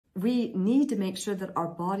we need to make sure that our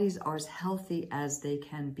bodies are as healthy as they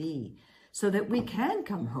can be so that we can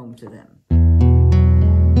come home to them.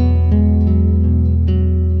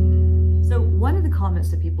 So one of the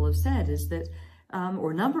comments that people have said is that,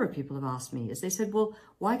 or a number of people have asked me, is they said, well,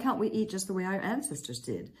 why can't we eat just the way our ancestors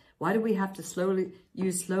did? Why do we have to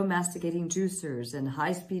use slow masticating juicers and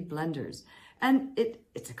high-speed blenders? And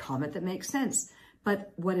it's a comment that makes sense.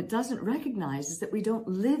 But what it doesn't recognize is that we don't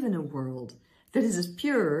live in a world that is as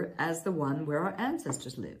pure as the one where our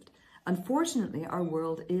ancestors lived. Unfortunately, our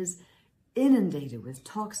world is inundated with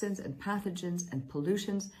toxins and pathogens and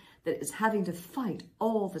pollutions that is having to fight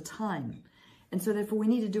all the time. And so therefore we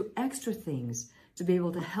need to do extra things to be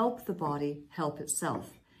able to help the body help itself.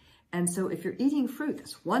 And so if you're eating fruit,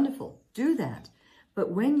 that's wonderful, do that.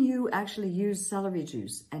 But when you actually use celery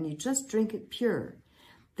juice and you just drink it pure,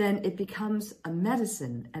 then it becomes a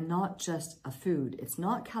medicine and not just a food. It's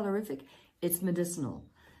not calorific, it's medicinal.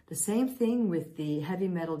 The same thing with the heavy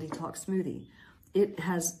metal detox smoothie. It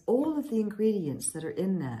has all of the ingredients that are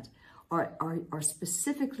in that are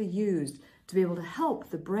specifically used to be able to help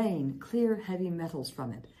the brain clear heavy metals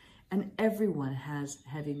from it. And everyone has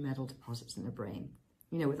heavy metal deposits in their brain.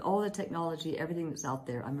 You know, with all the technology, everything that's out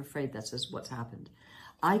there, I'm afraid that's just what's happened.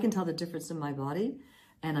 I can tell the difference in my body,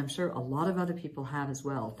 and I'm sure a lot of other people have as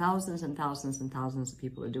well. Thousands and thousands and thousands of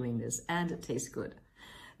people are doing this, and it tastes good.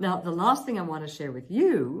 Now, the last thing I want to share with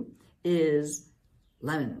you is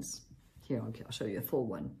lemons. Here, I'll show you a full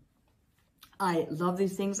one. I love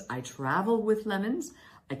these things. I travel with lemons.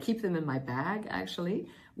 I keep them in my bag, actually,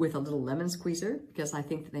 with a little lemon squeezer, because I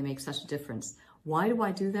think that they make such a difference. Why do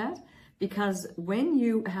I do that? Because when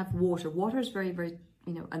you have water, water is very, very,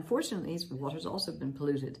 unfortunately, water's also been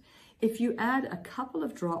polluted. If you add a couple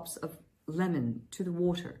of drops of lemon to the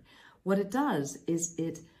water, what it does is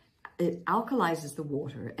it alkalizes the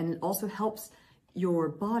water, and it also helps your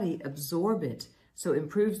body absorb it, so it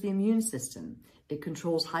improves the immune system. It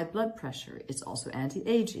controls high blood pressure. It's also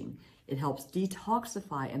anti-aging. It helps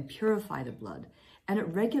detoxify and purify the blood, and it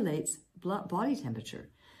regulates body temperature.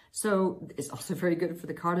 So it's also very good for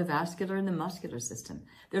the cardiovascular and the muscular system.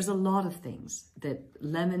 There's a lot of things that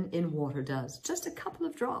lemon in water does, just a couple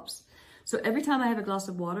of drops. So every time I have a glass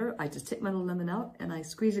of water, I just take my little lemon out and I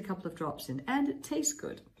squeeze a couple of drops in, and it tastes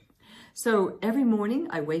good. So every morning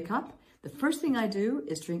I wake up, the first thing I do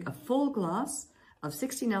is drink a full glass of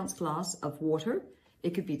 16-ounce glass of water. It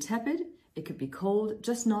could be tepid, it could be cold,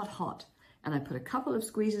 just not hot. And I put a couple of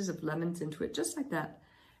squeezes of lemons into it, just like that,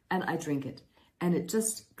 and I drink it. And it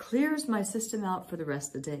just clears my system out for the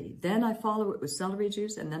rest of the day. Then I follow it with celery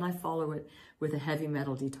juice, and then I follow it with a heavy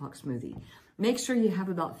metal detox smoothie. Make sure you have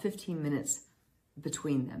about 15 minutes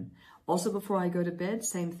between them. Also, before I go to bed,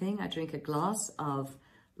 same thing, I drink a glass of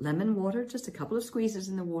lemon water, just a couple of squeezes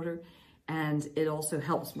in the water, and it also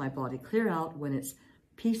helps my body clear out when it's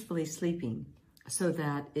peacefully sleeping, so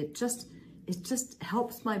that it just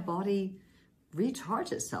helps my body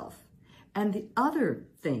recharge itself. And the other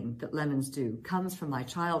thing that lemons do comes from my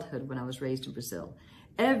childhood when I was raised in Brazil.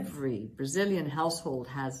 Every Brazilian household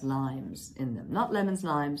has limes in them. Not lemons,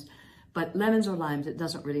 limes, but lemons or limes, it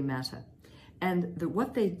doesn't really matter. And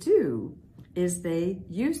what they do is they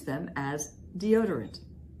use them as deodorant.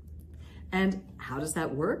 And how does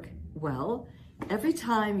that work? Well, every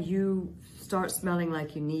time you start smelling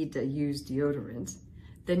like you need to use deodorant,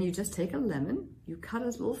 then you just take a lemon, you cut a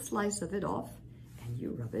little slice of it off, and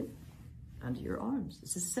you rub it under your arms.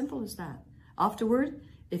 It's as simple as that. Afterward,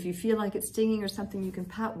 if you feel like it's stinging or something, you can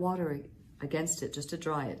pat water against it just to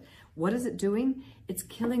dry it. What is it doing? It's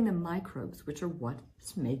killing the microbes, which are what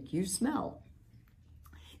make you smell.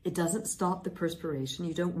 It doesn't stop the perspiration.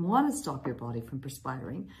 You don't want to stop your body from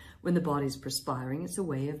perspiring. When the body's perspiring, it's a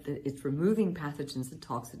way of it's removing pathogens and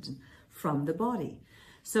toxins from the body.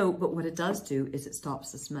 So, but what it does do is it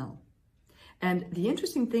stops the smell. And the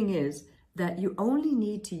interesting thing is that you only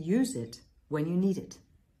need to use it when you need it.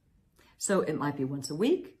 So it might be once a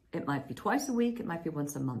week, it might be twice a week, it might be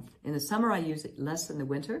once a month. In the summer, I use it less than the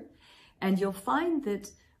winter. And you'll find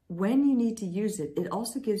that when you need to use it, it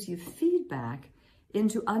also gives you feedback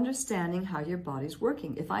into understanding how your body's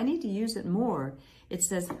working. If I need to use it more, it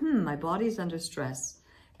says, my body's under stress.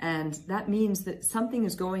 And that means that something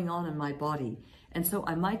is going on in my body. And so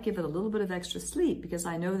I might give it a little bit of extra sleep because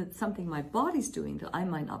I know that something my body's doing that I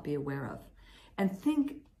might not be aware of. And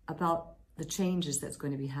think about the changes that's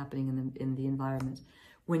going to be happening in the environment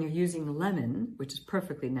when you're using lemon, which is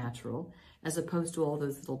perfectly natural, as opposed to all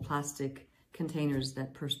those little plastic containers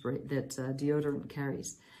that deodorant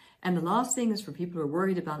carries. And the last thing is for people who are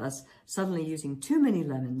worried about us suddenly using too many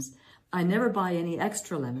lemons. I never buy any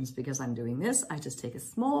extra lemons because I'm doing this. I just take a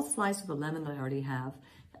small slice of a lemon that I already have,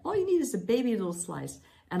 all you need is a baby little slice,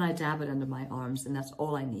 and I dab it under my arms, and that's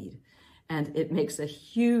all I need. And it makes a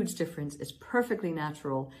huge difference. It's perfectly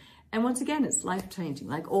natural. And once again, it's life-changing,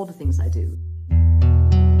 like all the things I do.